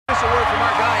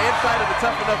side of the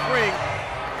Tuff-N-Uff ring,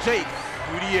 Jake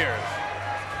Gutierrez.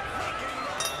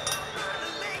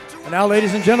 And now,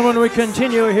 ladies and gentlemen, we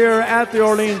continue here at the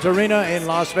Orleans Arena in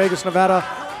Las Vegas, Nevada,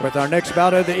 with our next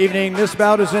bout of the evening. This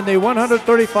bout is in the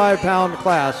 135-pound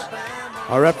class.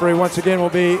 Our referee once again will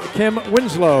be Kim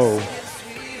Winslow.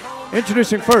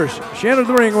 Introducing first, she entered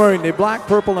the ring wearing the black,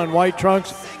 purple, and white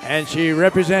trunks, and she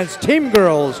represents Team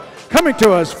Girls. Coming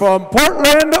to us from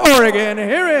Portland, Oregon,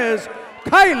 here is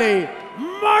Kiley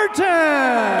Martin.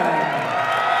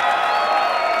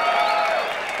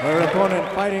 Her opponent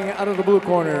fighting out of the blue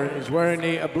corner is wearing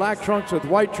the black trunks with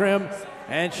white trim,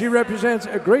 and she represents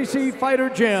Gracie Fighter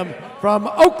Gym from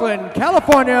Oakland,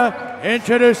 California,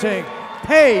 introducing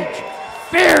Paige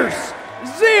Fierce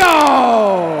Zio.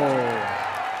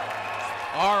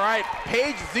 All right,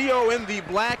 Paige Zio in the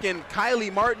black and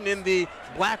Kiley Martin in the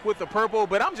black with the purple,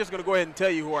 but I'm just going to go ahead and tell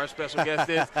you who our special guest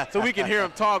is so we can hear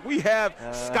him talk. We have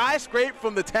SkySkrape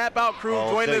from the TapouT crew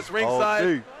joining us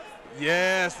ringside.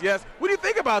 Yes, yes. What do you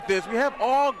think about this? We have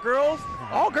all girls,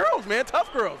 man,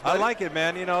 tough girls. Buddy. I like it,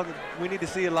 man. You know, we need to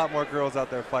see a lot more girls out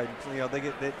there fighting. You know, they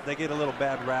get a little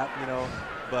bad rap, you know,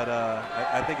 but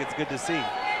I think it's good to see.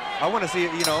 I want to see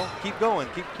it, you know, keep going,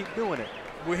 keep doing it.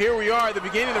 Well, here we are at the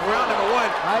beginning of round number 1.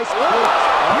 Nice kick.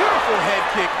 Beautiful head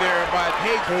kick there by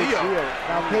Paige Zio.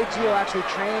 Now, Paige Zio actually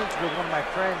trains with one of my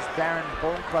friends, Darren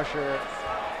Bone Crusher,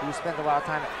 who spent a lot of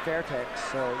time at Fairtex,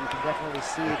 so you can definitely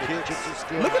see the jiu-jitsu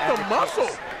skills. Look at the muscle.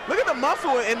 Look at the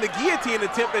muscle and the guillotine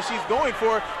attempt that she's going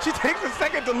for. She takes a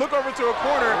second to look over to a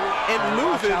corner and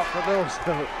loses. Watch out for those,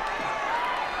 though.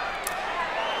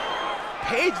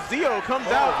 Paige Zio comes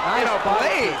out in a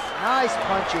blaze. Nice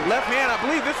punches. Left hand. I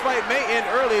believe this fight may end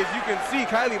early. As you can see,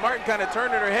 Kiley Martin kind of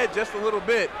turning her head just a little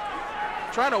bit,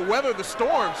 trying to weather the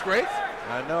storm, Scrape.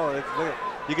 I know.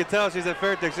 You can tell she's at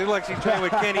Fairtex. She looks like she's training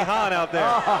with Kenny Hahn out there.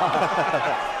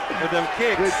 With them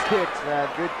kicks. Good kicks, man.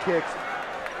 Good kicks.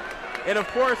 And of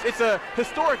course, it's a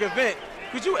historic event.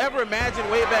 Could you ever imagine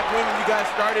way back when you guys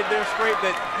started their Scrape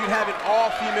that you'd have an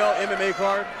all-female MMA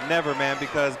card? Never, man,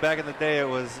 because back in the day it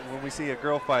was, when we see a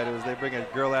girl fight, it was they bring a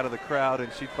girl out of the crowd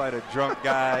and she'd fight a drunk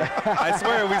guy. I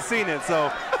swear we've seen it. So,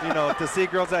 you know, to see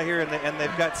girls out here and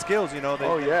they've got skills, you know.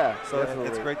 Oh, yeah. So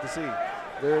it's great to see.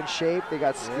 They're in shape. They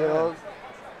got skills. Yeah.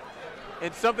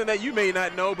 And something that you may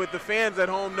not know, but the fans at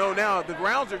home know now, the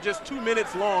rounds are just 2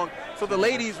 minutes long, so the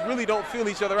ladies really don't feel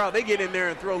each other out. They get in there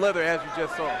and throw leather, as you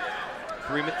just saw.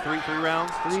 Three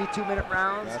rounds? 3 2-minute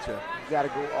rounds. Gotcha. You got to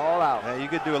go all out. Yeah, you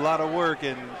could do a lot of work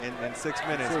in 6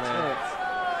 minutes, man.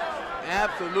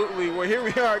 Absolutely. Well, here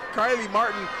we are, Kiley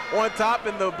Martin on top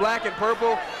in the black and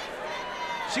purple.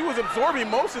 She was absorbing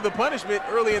most of the punishment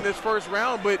early in this first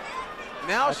round, but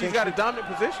now she's got a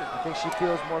dominant position. I think she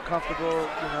feels more comfortable,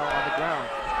 you know, on the ground.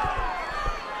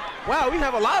 Wow, we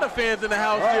have a lot of fans in the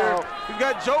house here. We've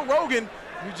got Joe Rogan,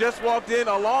 who just walked in,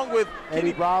 along with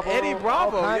Eddie Bravo.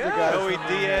 Yeah. Joey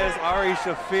Diaz, Ari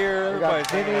Shafir. We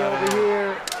got Vinny over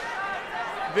here.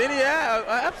 Vinny, yeah,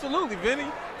 absolutely. Vinny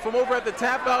from over at the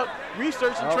TapouT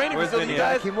Research and Training Facility.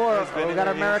 Kimura. We got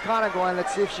Americana going.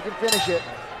 Let's see if she can finish it.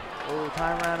 Oh,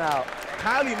 time ran out.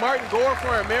 Kiley Martin going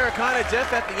for Americana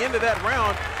just at the end of that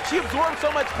round. She absorbed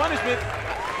so much punishment.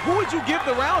 Who would you give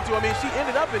the round to? I mean, she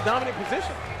ended up in dominant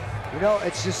position. You know,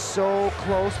 it's just so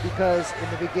close because in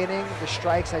the beginning, the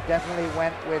strikes, I definitely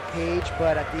went with Paige,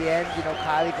 but at the end, you know,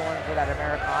 Kiley going for that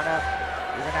Americana,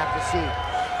 you're going to have to see.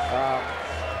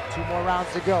 2 more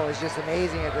rounds to go. It's just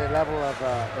amazing at the level of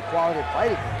the quality of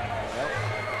fighting. You know?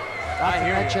 Not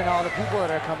to mention all the people that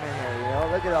are coming in here, you know?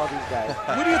 Look at all these guys.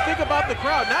 What do you think about the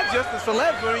crowd? Not just the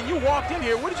celebs, but I mean, you walked in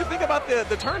here. What did you think about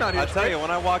the turnout here? I'll tell you,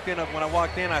 when I walked in,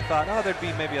 I thought, oh, there'd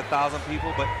be maybe 1,000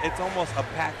 people, but it's almost a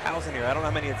packed house in here. I don't know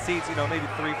how many seats, you know, maybe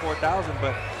 3,000, 4,000,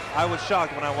 but I was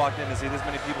shocked when I walked in to see this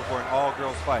many people for an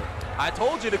all-girls fight. I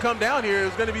told you to come down here.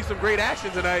 There's going to be some great action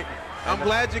tonight. I'm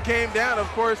glad you came down, of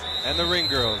course. And the ring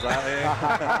girls.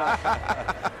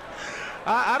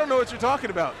 I don't know what you're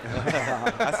talking about.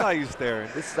 I saw you staring.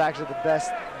 This is actually the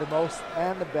best, the most,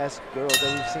 and the best girls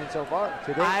that we've seen so far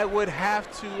today. I would have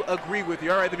to agree with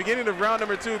you. All right, the beginning of round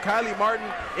number 2, Kiley Martin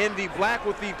in the black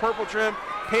with the purple trim.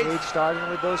 Paige starting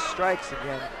with those strikes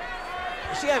again.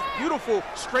 She has beautiful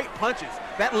straight punches.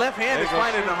 That left hand is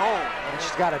finding the home. And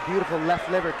she's got a beautiful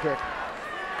left liver kick.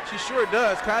 She sure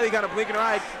does. Kiley got a blink in her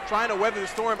eye, trying to weather the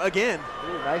storm again.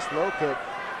 Ooh, nice low kick.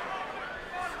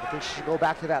 I think she should go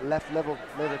back to that left liver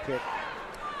kick.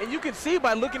 And you can see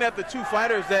by looking at the two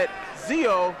fighters that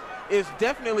Zio is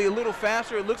definitely a little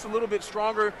faster. It looks a little bit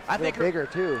stronger. I think bigger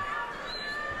too.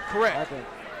 Correct. I think.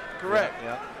 Correct.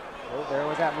 Yeah. Oh, there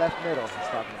was that left middle he's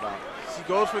talking about. She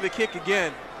goes for the kick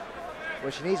again.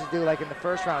 What she needs to do, like in the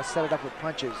first round, is set it up with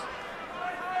punches.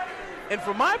 And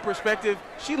from my perspective,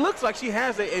 she looks like she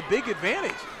has a big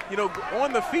advantage, you know,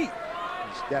 on the feet.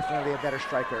 She's definitely a better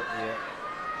striker. Yeah.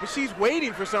 But she's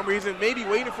waiting for some reason, maybe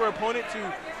waiting for her opponent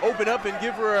to open up and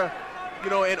give her a, you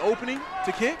know, an opening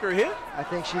to kick or hit. I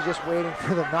think she's just waiting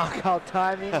for the knockout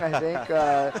timing. I think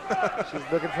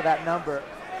she's looking for that number.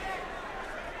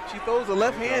 She throws a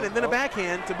left hand and then a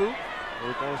backhand to boot.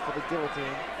 Here goes for the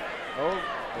guillotine. Oh,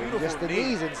 beautiful just the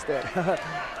knee. knees instead.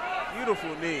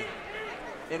 Beautiful knee.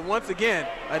 And once again,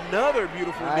 another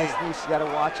beautiful knee. Nice knee. She's got to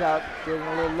watch out, getting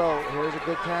a little low. Here's a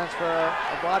good chance for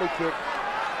a body kick.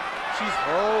 She's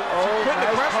putting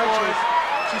nice the pressure punches.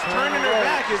 on. She's turning her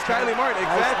back. Is Kiley Martin.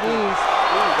 Exactly. Nice knees.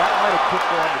 Ooh, that might have kicked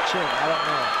her on the chin. I don't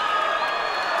know.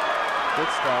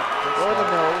 Good stuff. Or the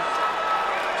nose.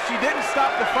 She didn't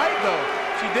stop the fight, though.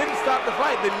 She didn't stop the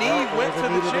fight. The knee went to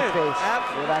the chin.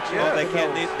 Absolutely.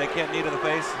 They can't knee to the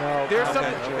face? No. There's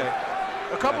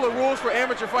a couple of rules for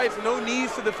amateur fights. No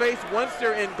knees to the face once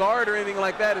they're in guard or anything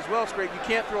like that as well, Scrape. You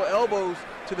can't throw elbows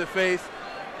to the face,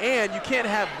 and you can't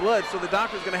have blood, so the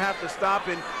doctor's going to have to stop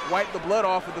and wipe the blood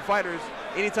off of the fighters.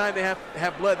 Anytime they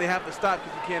have blood, they have to stop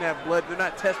because you can't have blood. They're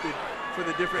not tested for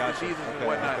the different diseases and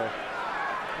whatnot.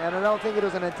 And I don't think it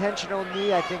was an intentional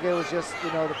knee. I think it was just,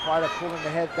 you know, the part of pulling the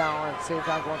head down and at the same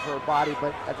time going for her body,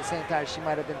 but at the same time she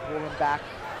might have been pulling back.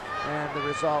 And the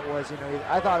result was, you know,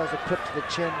 I thought it was a clip to the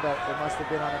chin, but it must have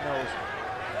been on the nose.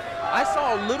 I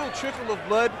saw a little trickle of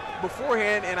blood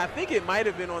beforehand, and I think it might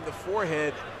have been on the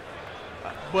forehead.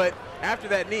 But after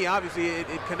that knee, obviously, it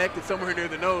connected somewhere near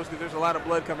the nose because there's a lot of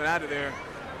blood coming out of there.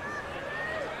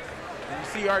 And you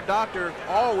see our doctor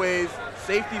always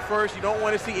safety first. You don't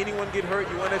want to see anyone get hurt.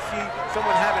 You want to see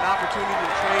someone have an opportunity to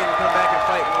train and come back and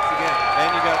fight once again. And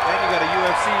you got a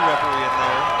UFC referee in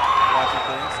there watching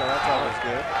things, so that's always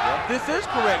good. Yep. This is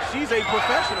correct. She's a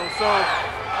professional, so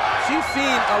she's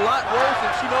seen a lot worse,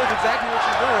 and she knows exactly what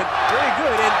she's doing. Very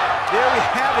good, and there we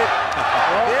have it.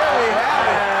 There we have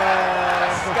it.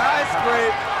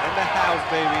 SkySkrape. In the house,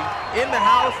 baby. In the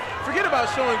house. Forget about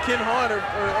showing Ken Hahn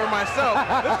or myself.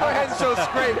 Let's go ahead and show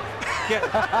Scrape.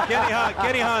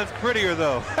 Kenny Hahn's prettier,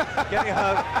 though. Kenny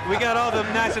Hahn, we got all the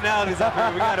nationalities up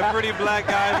here. We got a pretty black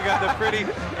guy, we got the pretty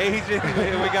Asian,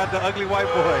 and we got the ugly white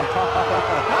boy.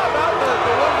 How about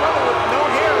the one brother with no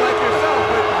hair like yourself?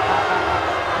 But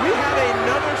we have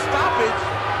another stoppage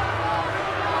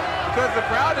because the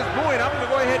crowd is booing. I'm going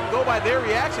to go ahead and go by their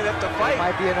reaction at the fight. It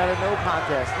might be another no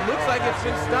contest. Looks like it's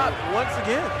been stopped once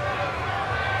again.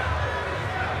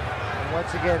 And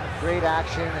once again, great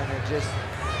action, and it just,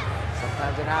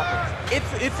 sometimes it happens.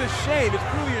 It's a shame. It's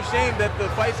truly a shame that the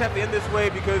fights have to end this way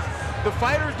because the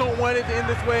fighters don't want it to end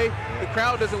this way. The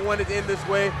crowd doesn't want it to end this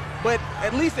way. But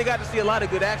at least they got to see a lot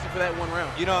of good action for that one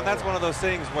round. You know, and that's one of those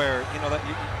things where, you know, that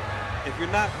if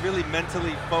you're not really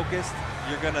mentally focused,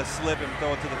 you're going to slip and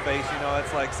throw it to the face. You know,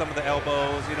 it's like some of the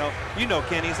elbows, you know,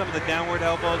 Kenny, some of the downward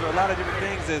elbows or a lot of different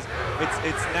things is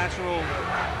it's natural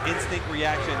instinct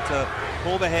reaction to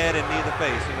pull the head and knee the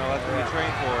face. You know, that's what you train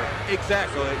for.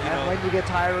 Exactly. So, and when you get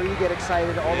tired or you get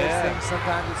excited, all those things,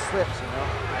 sometimes it slips, you know.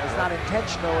 It's not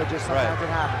intentional, it just sometimes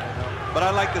it happens, you know. But I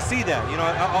like to see that, you know,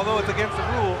 although it's against the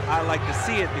rule, I like to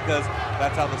see it because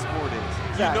that's how the sport is.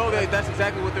 Exactly. You know that that's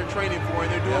exactly what they're training for,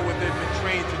 and they're doing what they've been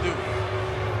trained to do.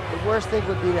 The worst thing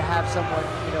would be to have someone,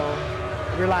 you know,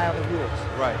 rely on the rules.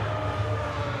 Right.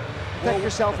 Protect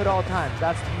yourself at all times.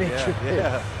 That's the major thing.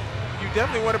 You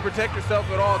definitely want to protect yourself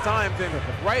at all times. And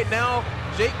right now,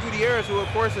 Jake Gutierrez, who of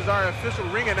course is our official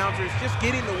ring announcer, is just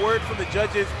getting the word from the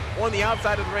judges on the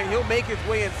outside of the ring. He'll make his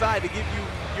way inside to give you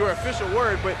your official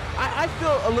word. But I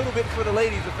feel a little bit for the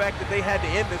ladies, the fact that they had to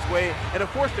end this way. And of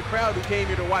course, the crowd who came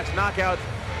here to watch knockouts,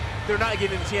 they're not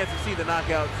getting a chance to see the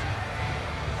knockouts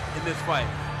in this fight.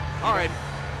 All right.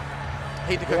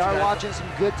 Hate to cut they you are guys watching some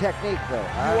good technique, though.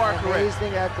 You are correct.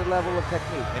 Amazing at the level of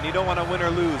technique. And you don't want to win or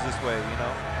lose this way, you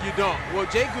know. You don't. Well,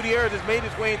 Jake Gutierrez has made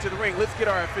his way into the ring. Let's get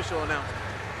our official announcement.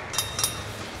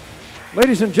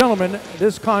 Ladies and gentlemen,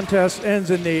 this contest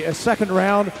ends in the second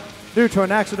round. Due to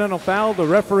an accidental foul, the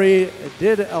referee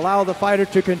did allow the fighter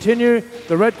to continue.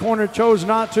 The red corner chose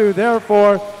not to.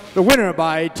 Therefore, the winner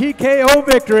by TKO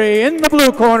victory in the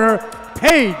blue corner,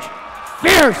 Paige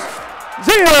Fierce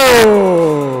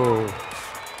Zio.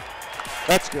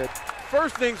 That's good.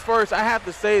 First things first, I have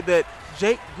to say that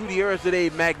Jake Gutierrez did a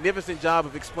magnificent job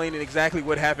of explaining exactly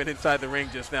what happened inside the ring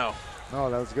just now. Oh,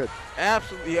 that was good.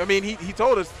 Absolutely. I mean, he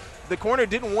told us the corner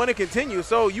didn't want to continue.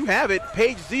 So you have it,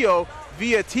 Paige Zio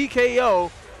via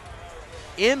TKO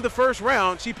in the first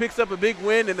round. She picks up a big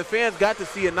win, and the fans got to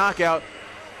see a knockout,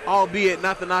 albeit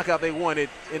not the knockout they wanted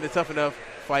in the Tuff-N-Uff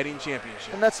Fighting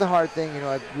Championship. And that's the hard thing, you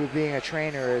know, with being a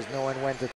trainer is knowing when to